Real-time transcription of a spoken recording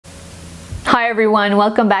Hi everyone,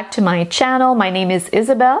 welcome back to my channel. My name is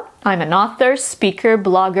Isabel. I'm an author, speaker,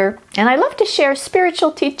 blogger, and I love to share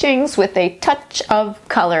spiritual teachings with a touch of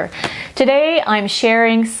color. Today I'm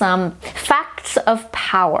sharing some facts of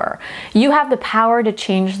power. You have the power to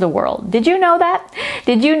change the world. Did you know that?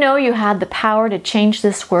 Did you know you had the power to change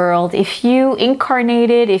this world? If you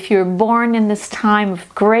incarnated, if you're born in this time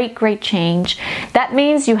of great change, that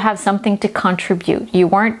means you have something to contribute. You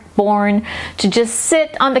weren't born to just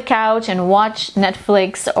sit on the couch and watch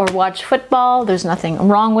Netflix or watch football. There's nothing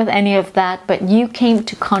wrong with any of that, but you came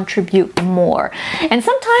to contribute more. And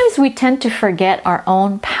sometimes we tend to forget our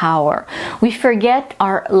own power. We forget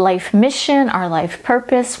our life mission, our life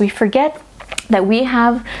purpose. We forget that we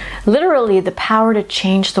have literally the power to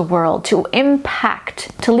change the world, to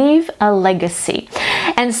impact, to leave a legacy.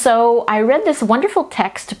 And so I read this wonderful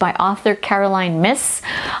text by author Caroline Myss.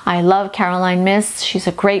 I love Caroline Myss. She's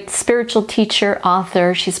a great spiritual teacher,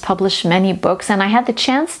 author. She's published many books. And I had the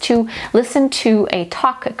chance to listen to a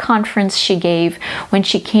talk, a conference she gave when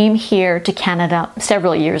she came here to Canada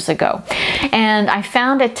several years ago. And I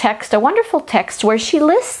found a text, a wonderful text, where she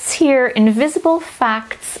lists here invisible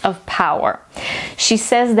facts of power. She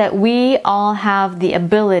says that we all have the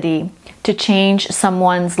ability to change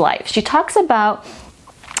someone's life. She talks about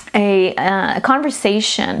a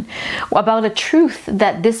conversation about a truth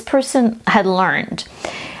that this person had learned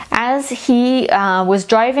as he was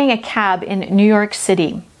driving a cab in New York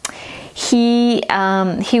City. He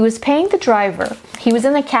was paying the driver. He was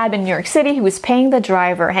in a cab in New York City. He was paying the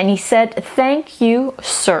driver, and he said, "Thank you,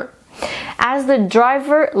 sir." As the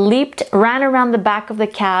driver ran around the back of the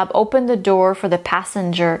cab, opened the door for the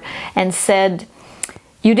passenger, and said,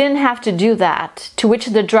 "You didn't have to do that." To which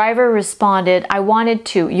the driver responded, "I wanted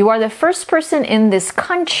to. You are the first person in this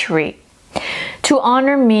country to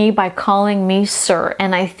honor me by calling me sir,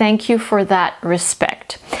 and I thank you for that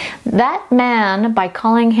respect." That man, by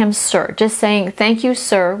calling him sir, just saying "thank you,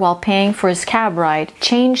 sir," while paying for his cab ride,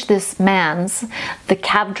 changed this man's, the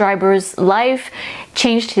cab driver's life,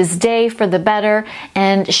 changed his day for the better,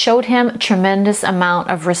 and showed him a tremendous amount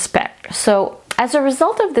of respect. So as a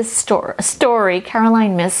result of this story,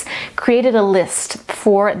 Caroline Myss created a list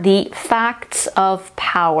for the facts of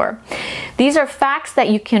power. These are facts that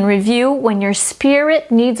you can review when your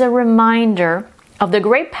spirit needs a reminder of the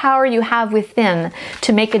great power you have within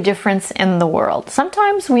to make a difference in the world.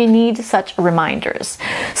 Sometimes we need such reminders.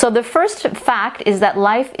 So the first fact is that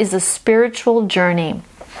life is a spiritual journey.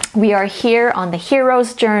 We are here on the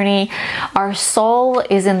hero's journey. Our soul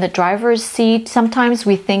is in the driver's seat. Sometimes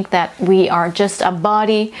we think that we are just a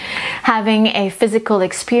body having a physical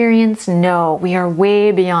experience. No, we are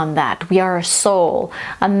way beyond that. We are a soul,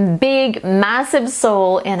 a big, massive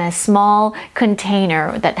soul in a small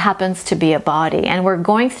container that happens to be a body. And we're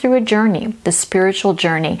going through a journey, the spiritual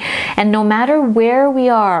journey. And no matter where we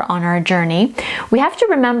are on our journey, we have to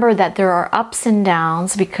remember that there are ups and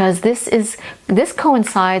downs, because this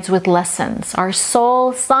coincides with lessons. Our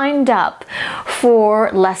soul signed up for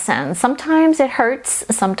lessons. Sometimes it hurts,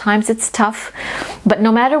 sometimes it's tough, but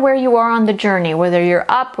no matter where you are on the journey, whether you're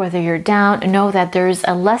up, whether you're down, know that there's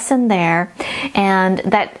a lesson there, and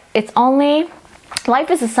that life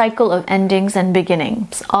is a cycle of endings and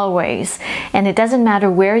beginnings, always. And it doesn't matter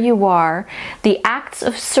where you are, the acts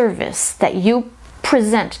of service that you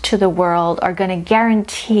present to the world are going to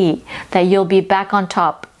guarantee that you'll be back on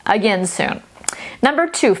top again soon.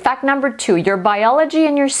 Fact number two, your biology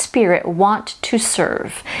and your spirit want to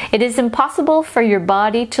serve. It is impossible for your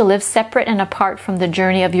body to live separate and apart from the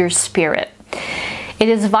journey of your spirit. It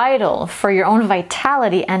is vital for your own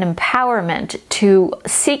vitality and empowerment to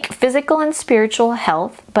seek physical and spiritual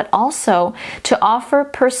health, but also to offer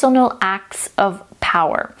personal acts of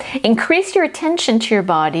power. Increase your attention to your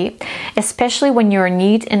body, especially when you're in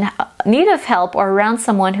need of help or around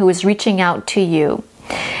someone who is reaching out to you.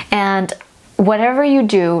 And whatever you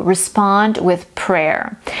do, respond with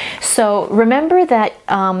prayer. So remember that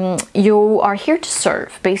you are here to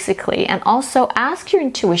serve, basically, and also ask your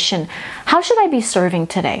intuition, how should I be serving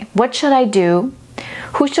today? What should I do?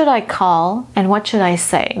 Who should I call? And what should I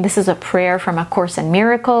say? This is a prayer from A Course in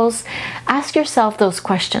Miracles. Ask yourself those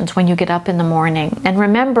questions when you get up in the morning. And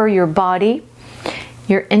remember, your body,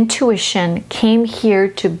 your intuition came here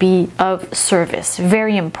to be of service.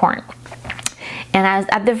 Very important. And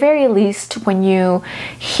at the very least, when you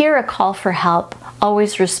hear a call for help,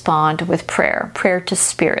 always respond with prayer to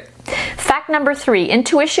spirit. Fact number 3,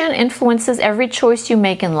 intuition influences every choice you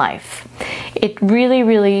make in life. It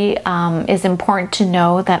really is important to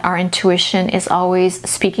know that our intuition is always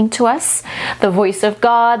speaking to us. The voice of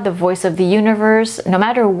God, the voice of the universe, no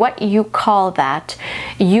matter what you call that,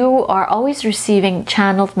 you are always receiving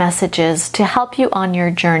channeled messages to help you on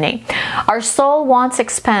your journey. Our soul wants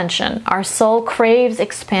expansion. Our soul craves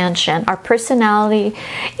expansion. Our personality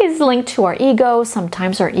is linked to our ego.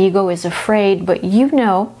 Sometimes our ego is afraid, but you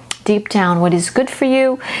know deep down what is good for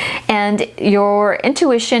you, and your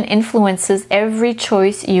intuition influences every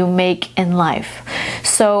choice you make in life.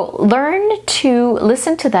 So learn to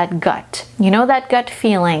listen to that gut. You know, that gut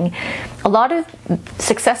feeling. A lot of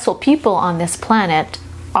successful people on this planet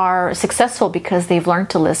are successful because they've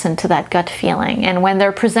learned to listen to that gut feeling. And when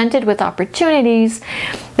they're presented with opportunities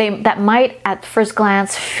that might at first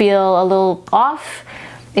glance feel a little off,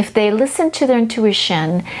 if they listen to their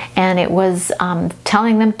intuition and it was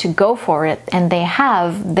telling them to go for it, and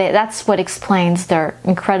that's what explains their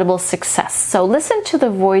incredible success. So listen to the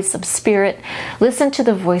voice of spirit, listen to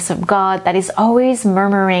the voice of God that is always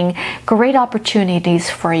murmuring great opportunities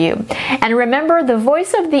for you. And remember, the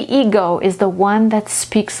voice of the ego is the one that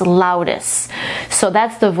speaks loudest. So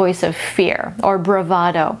that's the voice of fear or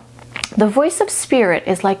bravado. The voice of spirit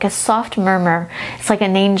is like a soft murmur. It's like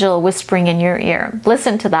an angel whispering in your ear.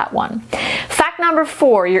 Listen to that one. Fact number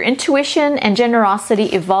 4, your intuition and generosity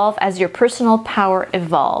evolve as your personal power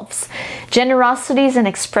evolves. Generosity is an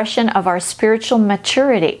expression of our spiritual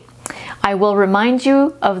maturity. I will remind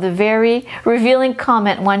you of the very revealing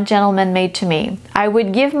comment one gentleman made to me. I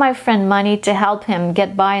would give my friend money to help him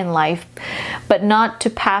get by in life, but not to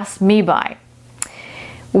pass me by.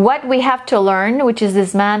 What we have to learn, which is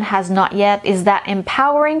this man has not yet, is that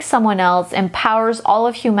empowering someone else empowers all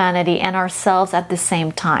of humanity and ourselves at the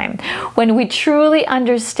same time. When we truly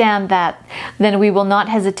understand that, then we will not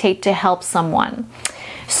hesitate to help someone.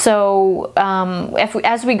 So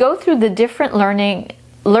as we go through the different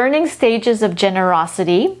learning stages of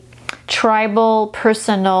generosity, tribal,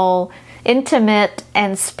 personal, intimate,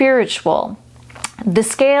 and spiritual, the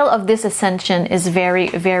scale of this ascension is very,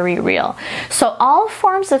 very real. So all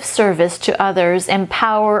forms of service to others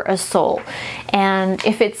empower a soul. And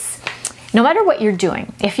no matter what you're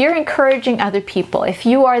doing, if you're encouraging other people, if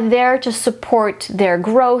you are there to support their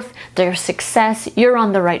growth, their success, you're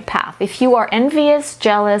on the right path. If you are envious,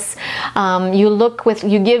 jealous,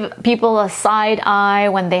 you give people a side eye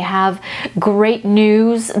when they have great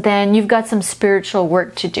news, then you've got some spiritual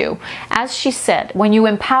work to do. As she said, when you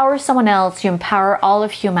empower someone else, you empower all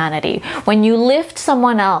of humanity. When you lift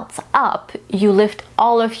someone else up, you lift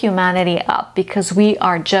all of humanity up, because we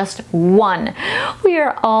are just one. We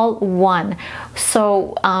are all one.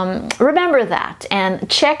 So remember that, and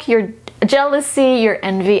check your jealousy, your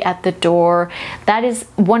envy at the door. That is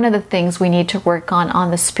one of the things we need to work on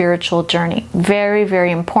the spiritual journey. Very,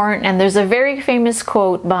 very important. And there's a very famous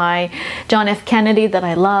quote by John F. Kennedy that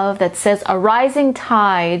I love that says, "A rising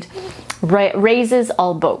tide raises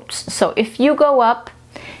all boats." So if you go up,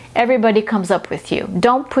 everybody comes up with you.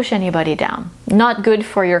 Don't push anybody down. Not good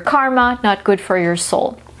for your karma, not good for your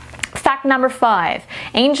soul. Fact number 5,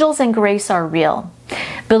 angels and grace are real.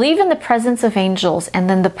 Believe in the presence of angels and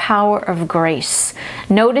then the power of grace.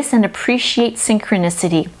 Notice and appreciate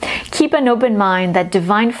synchronicity. Keep an open mind that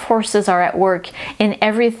divine forces are at work in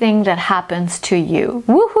everything that happens to you.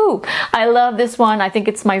 Woohoo! I love this one. I think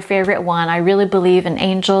it's my favorite one. I really believe in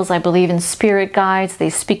angels. I believe in spirit guides. They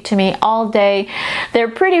speak to me all day. They're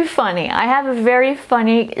pretty funny. I have a very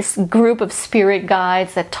funny group of spirit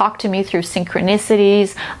guides that talk to me through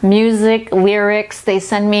synchronicities, music, lyrics. They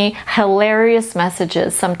send me hilarious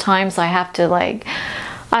messages. Sometimes I have to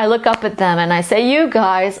I look up at them and I say, you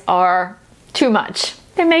guys are too much.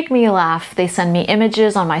 They make me laugh. They send me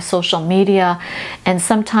images on my social media, and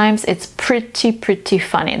sometimes it's pretty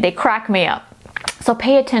funny. They crack me up. So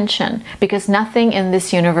pay attention, because nothing in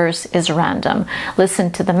this universe is random.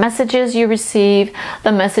 Listen to the messages you receive,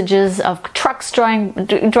 the messages of trucks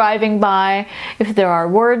driving by, if there are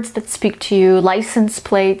words that speak to you, license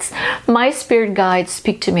plates. My spirit guides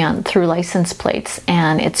speak to me through license plates,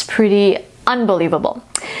 and it's pretty unbelievable.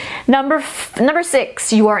 Number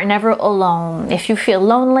 6, you are never alone. If you feel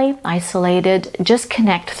lonely, isolated, just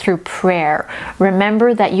connect through prayer.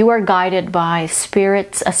 Remember that you are guided by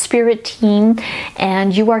spirits, a spirit team,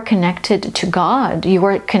 and you are connected to God. You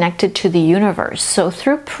are connected to the universe. So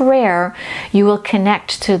through prayer, you will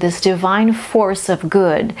connect to this divine force of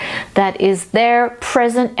good that is there,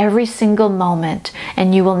 present every single moment,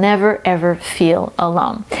 and you will never ever feel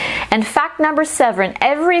alone. And fact number 7,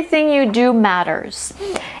 everything you do matters.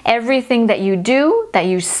 Everything that you do, that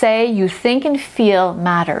you say, you think and feel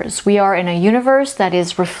matters. We are in a universe that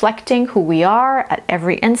is reflecting who we are at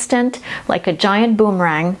every instant, like a giant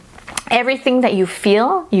boomerang. Everything that you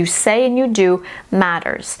feel, you say, and you do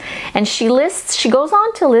matters. And she goes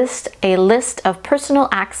on to list a list of personal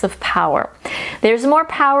acts of power. There's more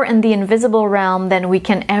power in the invisible realm than we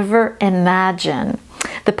can ever imagine.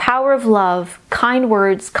 The power of love, kind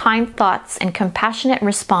words, kind thoughts, and compassionate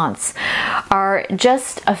response are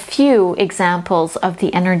just a few examples of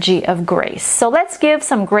the energy of grace. So let's give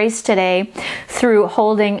some grace today through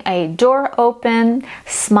holding a door open,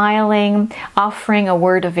 smiling, offering a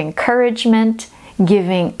word of encouragement,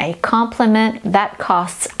 giving a compliment that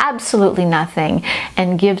costs absolutely nothing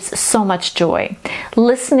and gives so much joy.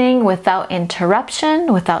 Listening without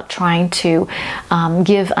interruption, without trying to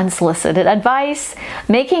give unsolicited advice.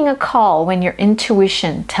 Making a call when your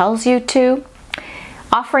intuition tells you to.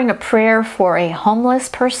 Offering a prayer for a homeless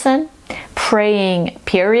person. Praying,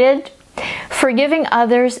 period. Forgiving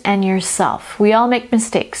others and yourself. We all make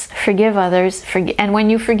mistakes. Forgive others. And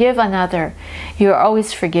when you forgive another, you're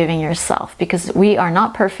always forgiving yourself, because we are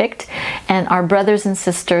not perfect and our brothers and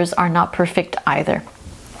sisters are not perfect either.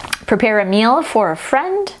 Prepare a meal for a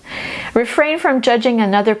friend. Refrain from judging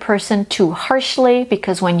another person too harshly,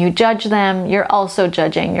 because when you judge them, you're also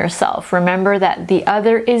judging yourself. Remember that the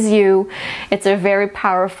other is you. It's a very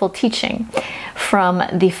powerful teaching from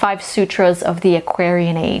the 5 sutras of the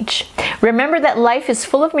Aquarian age. Remember that life is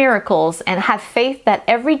full of miracles, and have faith that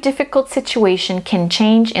every difficult situation can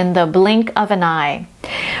change in the blink of an eye.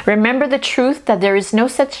 Remember the truth that there is no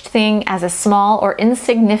such thing as a small or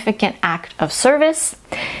insignificant act of service.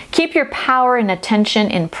 Keep your power and attention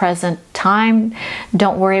in present time.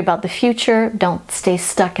 Don't worry about the future. Don't stay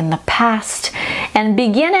stuck in the past. And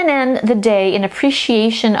begin and end the day in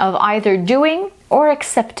appreciation of either doing or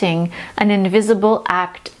accepting an invisible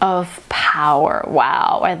act of power.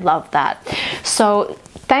 Wow, I love that. So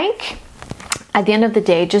at the end of the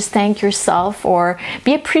day, just thank yourself, or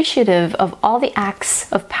be appreciative of all the acts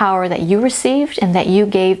of power that you received and that you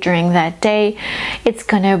gave during that day. It's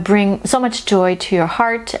going to bring so much joy to your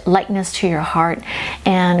heart, lightness to your heart,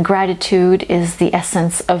 and gratitude is the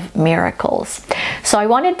essence of miracles. So I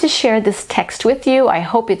wanted to share this text with you. I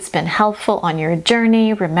hope it's been helpful on your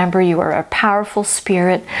journey. Remember, you are a powerful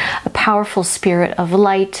spirit of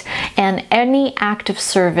light, and any act of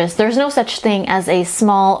service, there's no such thing as a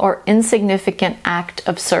small or insignificant act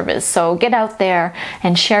of service. So get out there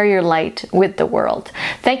and share your light with the world.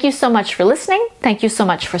 Thank you so much for listening. Thank you so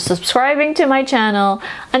much for subscribing to my channel.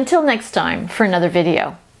 Until next time for another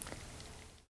video.